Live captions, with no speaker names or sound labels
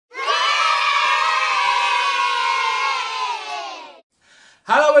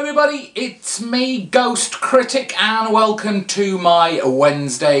Hello everybody, it's me, GhostCritic, and welcome to my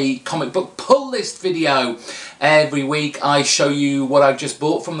Wednesday comic book pull list video. Every week I show you what I've just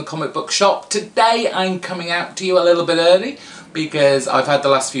bought from the comic book shop. Today I'm coming out to you a little bit early because I've had the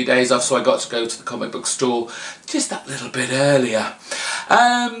last few days off, so I got to go to the comic book store just that little bit earlier.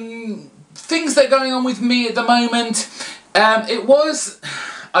 Things that are going on with me at the moment,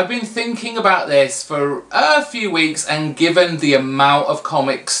 I've been thinking about this for a few weeks, and given the amount of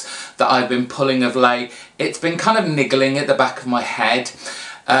comics that I've been pulling of late, it's been kind of niggling at the back of my head.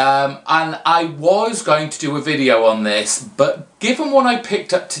 And I was going to do a video on this, but given what I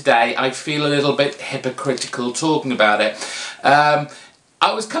picked up today, I feel a little bit hypocritical talking about it. I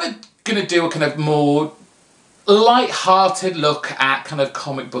was kind of going to do a kind of more light-hearted look at kind of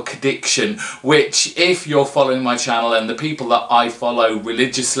comic book addiction, which, if you're following my channel and the people that I follow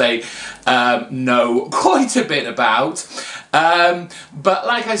religiously know quite a bit about. But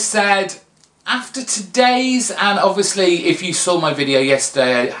like I said, after today's, and obviously if you saw my video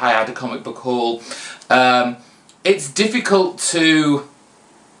yesterday, I had a comic book haul, it's difficult to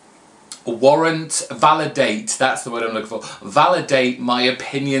validate, that's the word I'm looking for, validate my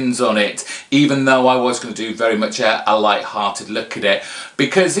opinions on it, even though I was going to do very much a light-hearted look at it,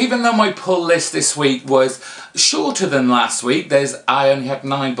 because even though my pull list this week was shorter than last week, I only had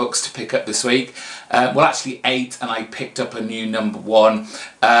 9 books to pick up this week, well actually 8, and I picked up a new number 1.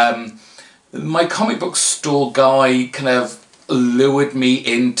 My comic book store guy kind of lured me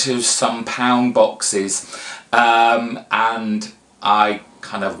into some pound boxes, and I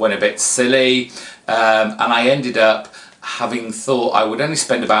kind of went a bit silly, and I ended up having thought I would only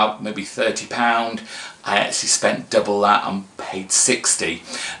spend about maybe £30. I actually spent double that and paid 60.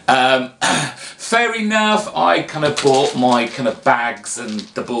 Fair enough, I kind of bought my kind of bags and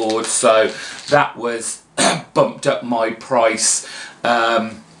the board, so that was bumped up my price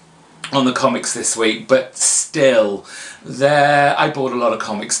on the comics this week, but still, I bought a lot of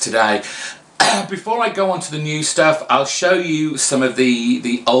comics today. Before I go on to the new stuff, I'll show you some of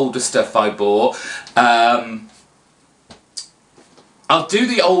the older stuff I bought. I'll do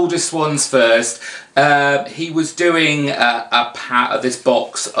the oldest ones first. He was doing this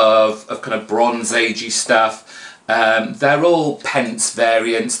box of kind of Bronze Agey stuff. They're all pence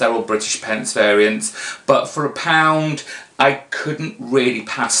variants, they're all British pence variants, but for £1 I couldn't really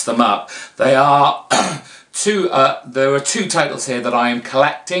pass them up. They are there are 2 titles here that I am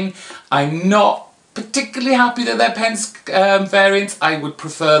collecting. I'm not particularly happy that they're pence variants. I would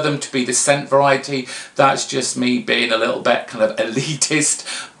prefer them to be the cent variety. That's just me being a little bit kind of elitist.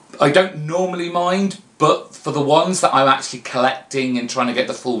 I don't normally mind, but for the ones that I'm actually collecting and trying to get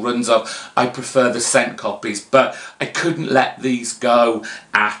the full runs of, I prefer the cent copies. But I couldn't let these go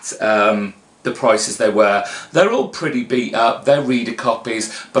at the prices they were. They're all pretty beat up, they're reader copies,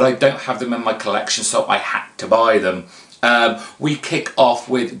 but I don't have them in my collection, so I had to buy them. We kick off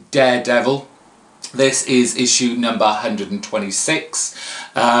with Daredevil. This is issue number 126.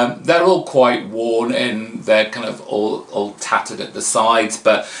 They're all quite worn and they're kind of all tattered at the sides,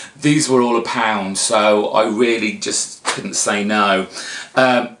 but these were all £1, so I really just couldn't say no.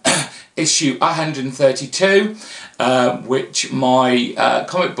 Issue 132, which my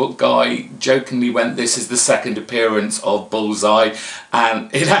comic book guy jokingly went, this is the second appearance of Bullseye,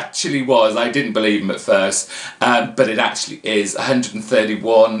 and it actually was. I didn't believe him at first, but it actually is.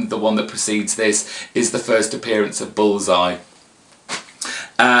 131, the one that precedes this, is the first appearance of Bullseye.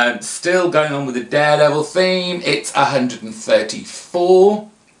 Still going on with the Daredevil theme, it's 134.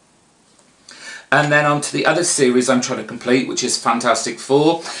 And then on to the other series I'm trying to complete, which is Fantastic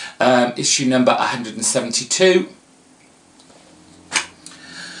Four, issue number 172,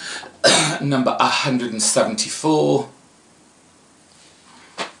 number 174,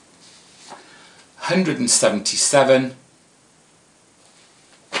 177,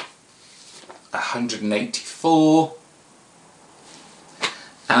 184,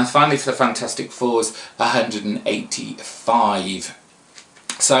 and finally for the Fantastic Fours, 185.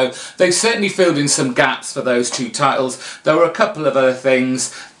 So they've certainly filled in some gaps for those 2 titles. There were a couple of other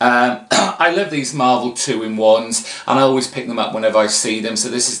things. I love these Marvel 2-in-1s, and I always pick them up whenever I see them. So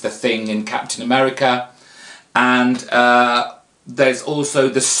this is The Thing in Captain America, and there's also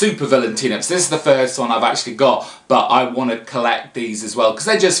the Supervillain team-ups. This is the first one I've actually got, but I want to collect these as well because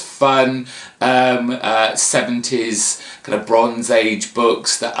they're just fun 70s kind of Bronze Age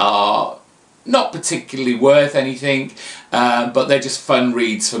books that are not particularly worth anything, but they're just fun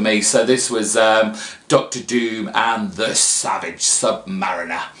reads for me. So this was Doctor Doom and the Savage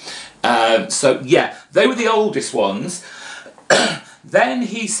Submariner. So yeah, they were the oldest ones. Then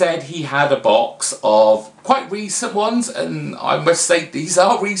he said he had a box of quite recent ones, and I must say these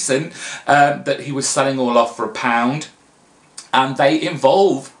are recent, that he was selling all off for £1. And they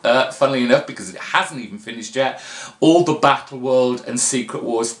involve, funnily enough, because it hasn't even finished yet, all the Battle World and Secret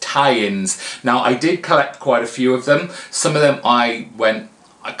Wars tie-ins. Now, I did collect quite a few of them. Some of them I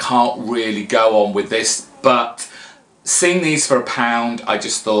can't really go on with this, but seeing these for £1, I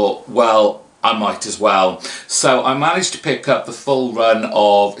just thought, well, I might as well. So I managed to pick up the full run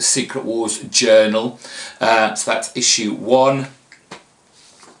of Secret Wars Journal. So that's issue 1,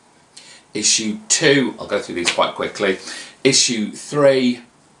 issue 2, I'll go through these quite quickly, issue 3,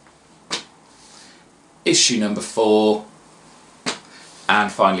 issue number 4,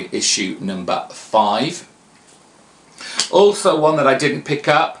 and finally issue number 5. Also one that I didn't pick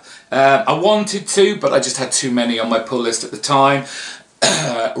up, I wanted to, but I just had too many on my pull list at the time.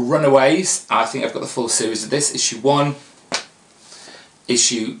 Runaways, I think I've got the full series of this, issue 1,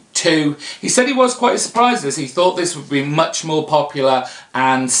 issue 2. He said he was quite surprised at this. He thought this would be much more popular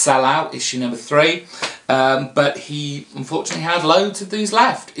and sell out, issue number 3. But he unfortunately had loads of these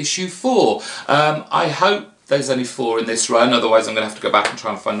left. Issue 4. I hope there's only 4 in this run, otherwise I'm going to have to go back and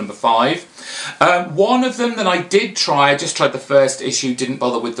try and find number 5. One of them that I did try, I just tried the first issue, didn't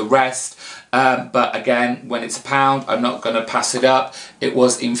bother with the rest. But again, when it's £1, I'm not going to pass it up. It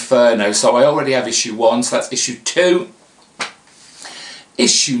was Inferno. So I already have issue 1, so that's issue 2.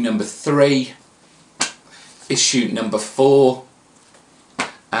 Issue number 3. Issue number 4.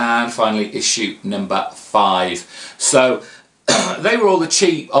 And finally issue number 5. So they were all the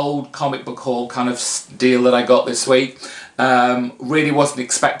cheap old comic book haul kind of deal that I got this week. Really wasn't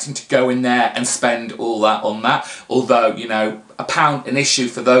expecting to go in there and spend all that on that. Although, you know, £1 an issue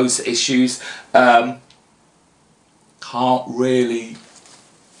for those issues. Can't really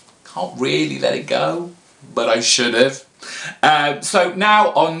let it go, but I should have. So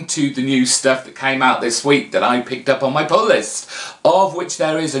now on to the new stuff that came out this week that I picked up on my pull list, of which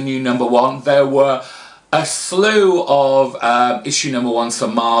there is a new number 1. There were a slew of issue number 1s for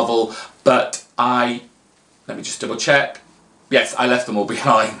Marvel, but let me just double check. Yes, I left them all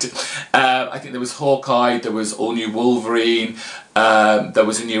behind. I think there was Hawkeye, there was all new Wolverine, there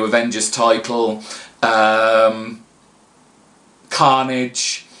was a new Avengers title,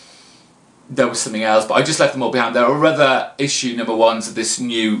 Carnage. There was something else, but I just left them all behind. There are other issue number 1s of this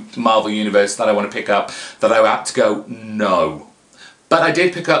new Marvel Universe that I want to pick up that I had to go, no. But I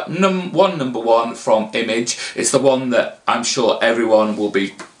did pick up number 1 from Image. It's the one that I'm sure everyone will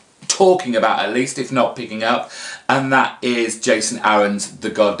be talking about, at least, if not picking up, and that is Jason Aaron's The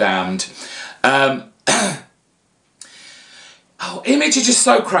Goddamned. Image are just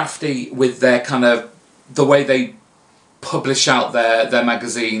so crafty with their kind of, the way they publish out their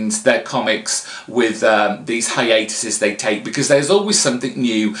magazines, their comics, with these hiatuses they take, because there's always something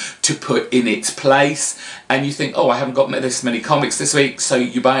new to put in its place, and you think, oh, I haven't got this many comics this week, so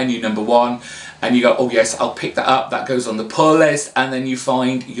you buy a new number 1 and you go, oh yes, I'll pick that up, that goes on the pull list, and then you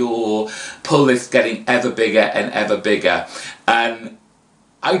find your pull list getting ever bigger and ever bigger. And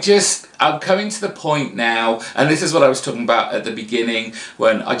I'm coming to the point now, and this is what I was talking about at the beginning,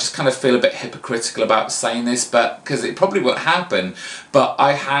 when I just kind of feel a bit hypocritical about saying this, but because it probably won't happen, but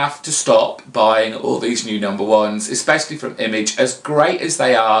I have to stop buying all these new number 1s, especially from Image. As great as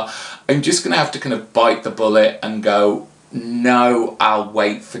they are, I'm just going to have to kind of bite the bullet and go, no, I'll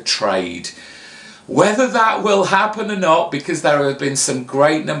wait for trade. Whether that will happen or not, because there have been some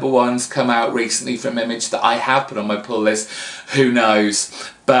great number 1s come out recently from Image that I have put on my pull list, who knows.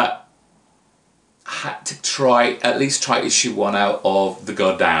 But I had to at least try issue 1 out of The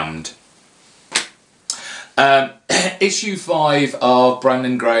Goddamned. Issue 5 of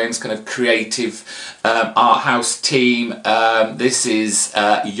Brandon Graham's kind of creative art house team. This is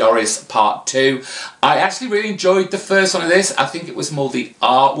Yoris Part 2. I actually really enjoyed the first one of this. I think it was more the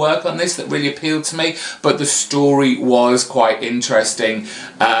artwork on this that really appealed to me, but the story was quite interesting.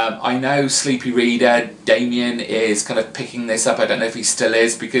 I know Sleepy Reader, Damien, is kind of picking this up. I don't know if he still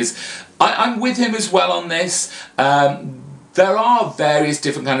is, because I'm with him as well on this. There are various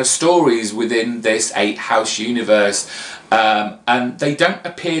different kind of stories within this 8-house universe, and they don't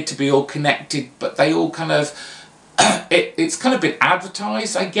appear to be all connected, but they all kind of, it's kind of been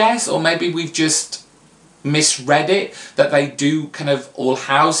advertised, I guess, or maybe we've just misread it, that they do kind of all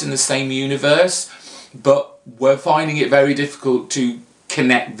house in the same universe, but we're finding it very difficult to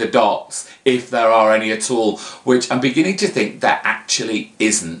connect the dots, if there are any at all, which I'm beginning to think there actually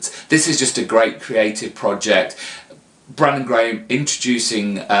isn't. This is just a great creative project. Brandon Graham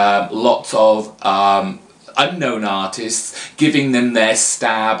introducing lots of unknown artists, giving them their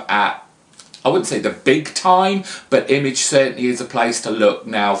stab at I wouldn't say the big time, but Image certainly is a place to look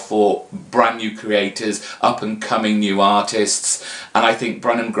now for brand new creators, up and coming new artists. And I think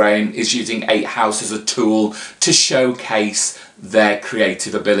Branham Graham is using 8 House as a tool to showcase their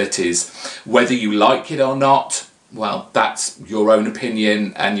creative abilities. Whether you like it or not, well, that's your own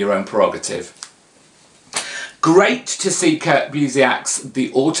opinion and your own prerogative. Great to see Kurt Busiek's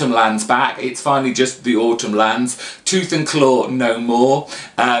The Autumn Lands back. It's finally just The Autumn Lands. Tooth and Claw no more.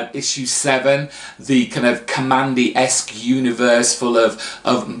 Issue 7, the kind of Commandy-esque universe full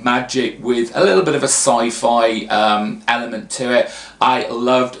of magic with a little bit of a sci-fi element to it. I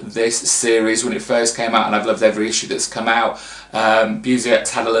loved this series when it first came out, and I've loved every issue that's come out.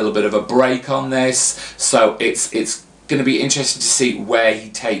 Busiek's had a little bit of a break on this, so it's going to be interesting to see where he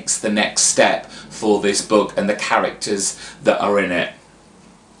takes the next step for this book and the characters that are in it.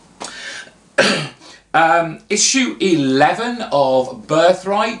 Issue 11 of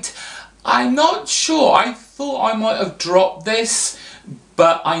Birthright. I'm not sure. I thought I might have dropped this,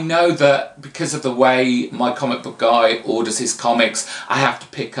 but I know that because of the way my comic book guy orders his comics, I have to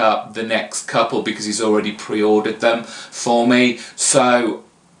pick up the next couple because he's already pre-ordered them for me. So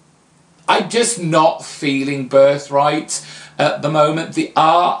I'm just not feeling Birthright at the moment. The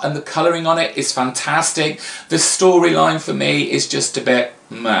art and the colouring on it is fantastic. The storyline for me is just a bit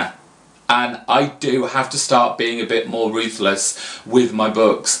meh. And I do have to start being a bit more ruthless with my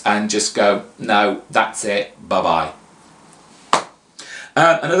books and just go, no, that's it, bye-bye.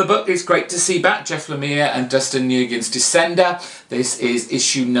 Another book is great to see back, Jeff Lemire and Dustin Nguyen's Descender. This is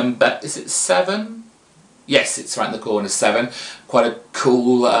issue number, is it 7? Yes, it's right in the corner, 7. Quite a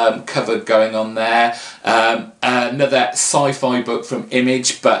cool cover going on there. Another sci-fi book from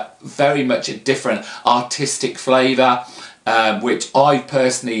Image, but very much a different artistic flavour, which I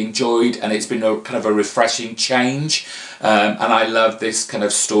personally enjoyed, and it's been a kind of a refreshing change. And I love this kind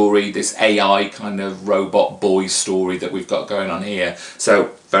of story, this AI kind of robot boy story that we've got going on here.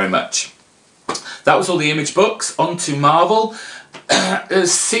 So, very much. That was all the Image books. On to Marvel.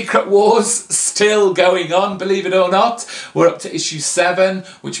 Secret Wars still going on, believe it or not. We're up to issue 7,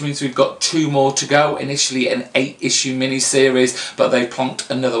 which means we've got 2 more to go. Initially an 8-issue mini-series, but they plonked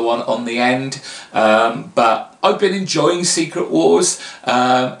another one on the end. But I've been enjoying Secret Wars.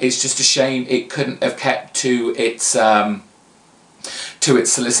 It's just a shame it couldn't have kept to its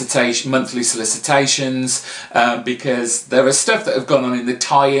monthly solicitations, because there is stuff that have gone on in the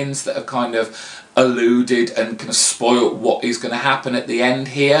tie-ins that have kind of alluded and kind of spoiled what is going to happen at the end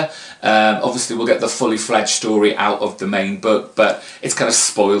here. Obviously we'll get the fully fledged story out of the main book, but it's kind of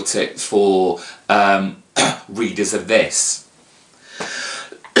spoilt it for readers of this.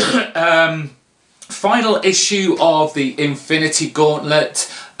 Final issue of the Infinity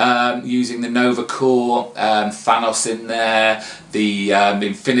Gauntlet, using the Nova Corps, Thanos in there, the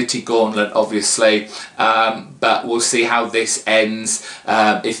Infinity Gauntlet obviously, but we'll see how this ends,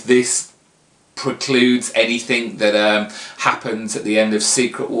 if this precludes anything that happens at the end of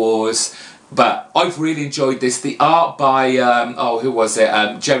Secret Wars. But I've really enjoyed this. The art by, who was it?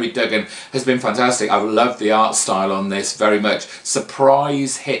 Jerry Duggan has been fantastic. I've loved the art style on this very much.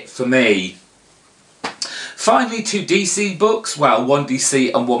 Surprise hit for me. Finally, 2 DC books, well, 1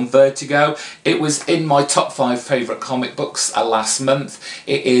 DC and 1 Vertigo. It was in my top 5 favourite comic books last month.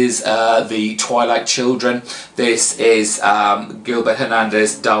 It is The Twilight Children. This is Gilbert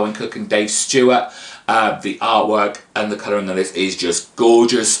Hernandez, Darwin Cook and Dave Stewart. The artwork and the colouring of this is just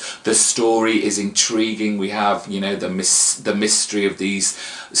gorgeous. The story is intriguing. We have, you know, the mystery of these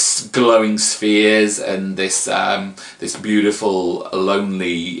glowing spheres and this this beautiful,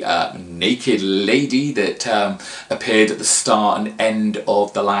 lonely, naked lady that appeared at the start and end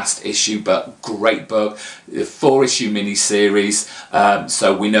of the last issue. But great book, 4-issue mini-series.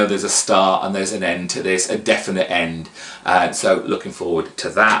 So we know there's a start and there's an end to this, a definite end. So looking forward to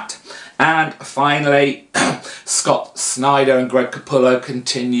that. And finally, Scott Snyder and Greg Capullo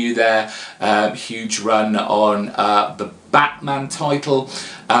continue their huge run on the Batman title.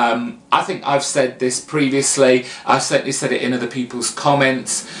 I think I've said this previously, I've certainly said it in other people's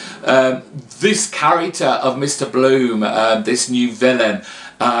comments. This character of Mr. Bloom, this new villain,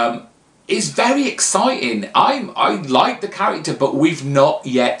 is very exciting. I like the character, but we've not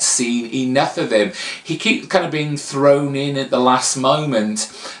yet seen enough of him. He keeps kind of being thrown in at the last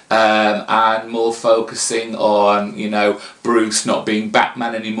moment, and more focusing on, you know, Bruce not being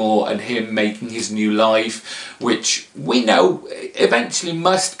Batman anymore and him making his new life, which we know eventually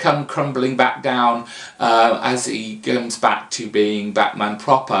must come crumbling back down as he comes back to being Batman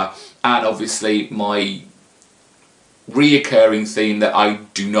proper. And obviously my reoccurring theme that I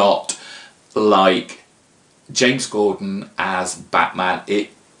do not like James Gordon as Batman.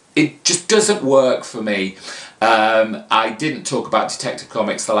 It it just doesn't work for me. I didn't talk about Detective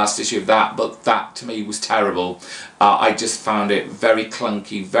Comics, the last issue of that, but that to me was terrible. I just found it very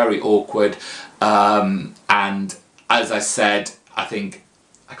clunky, very awkward, and as I said, I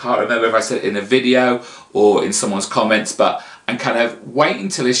can't remember if I said it in a video or in someone's comments, but I'm kind of wait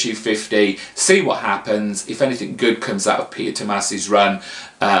until issue 50, see what happens, if anything good comes out of Peter Tomasi's run,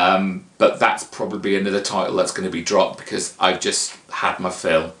 but that's probably another title that's going to be dropped because I've just had my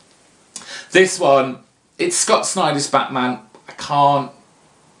fill. This one, it's Scott Snyder's Batman. I can't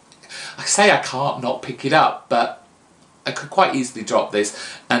not pick it up, but I could quite easily drop this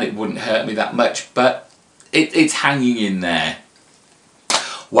and it wouldn't hurt me that much, but it's hanging in there.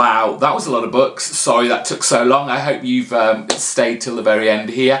 Wow, that was a lot of books. Sorry that took so long. I hope you've stayed till the very end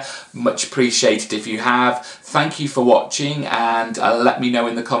here. Much appreciated if you have. Thank you for watching, and let me know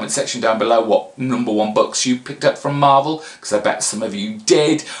in the comment section down below what #1 books you picked up from Marvel, because I bet some of you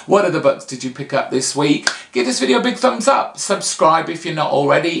did. What other books did you pick up this week? Give this video a big thumbs up. Subscribe if you're not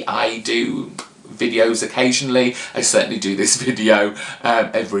already. I do videos occasionally. I certainly do this video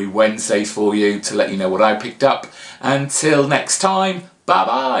every Wednesday for you to let you know what I picked up. Until next time, bye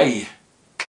bye.